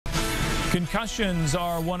Concussions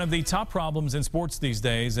are one of the top problems in sports these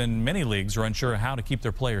days, and many leagues are unsure how to keep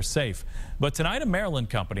their players safe. But tonight, a Maryland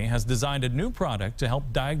company has designed a new product to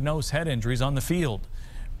help diagnose head injuries on the field.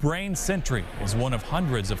 Brain Sentry is one of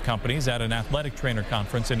hundreds of companies at an athletic trainer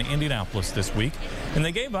conference in Indianapolis this week, and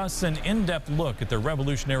they gave us an in-depth look at their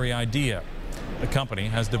revolutionary idea. The company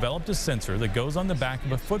has developed a sensor that goes on the back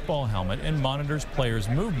of a football helmet and monitors players'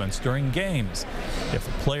 movements during games. If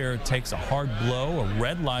a player takes a hard blow, a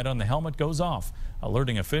red light on the helmet goes off,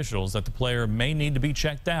 alerting officials that the player may need to be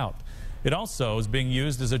checked out. It also is being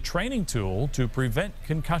used as a training tool to prevent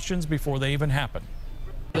concussions before they even happen.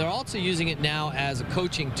 They're also using it now as a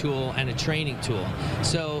coaching tool and a training tool.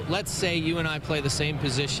 So let's say you and I play the same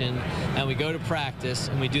position and we go to practice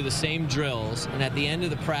and we do the same drills, and at the end of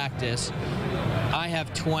the practice I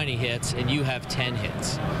have 20 hits and you have 10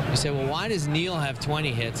 hits. You say, well, why does Neil have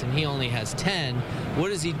 20 hits and he only has 10?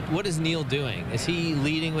 What is Neil doing? Is he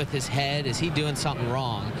leading with his head? Is he doing something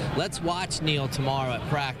wrong? Let's watch Neil tomorrow at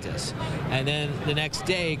practice, and then the next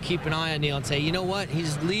day keep an eye on Neil and say, you know what,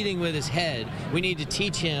 he's leading with his head. We need to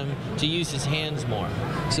teach him to use his hands more.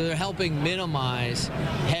 So they're helping minimize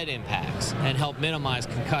head impacts and help minimize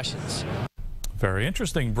concussions. Very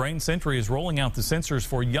interesting. Brain Sentry is rolling out the sensors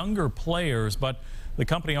for younger players, but the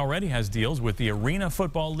company already has deals with the Arena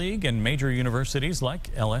Football League and major universities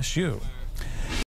like LSU.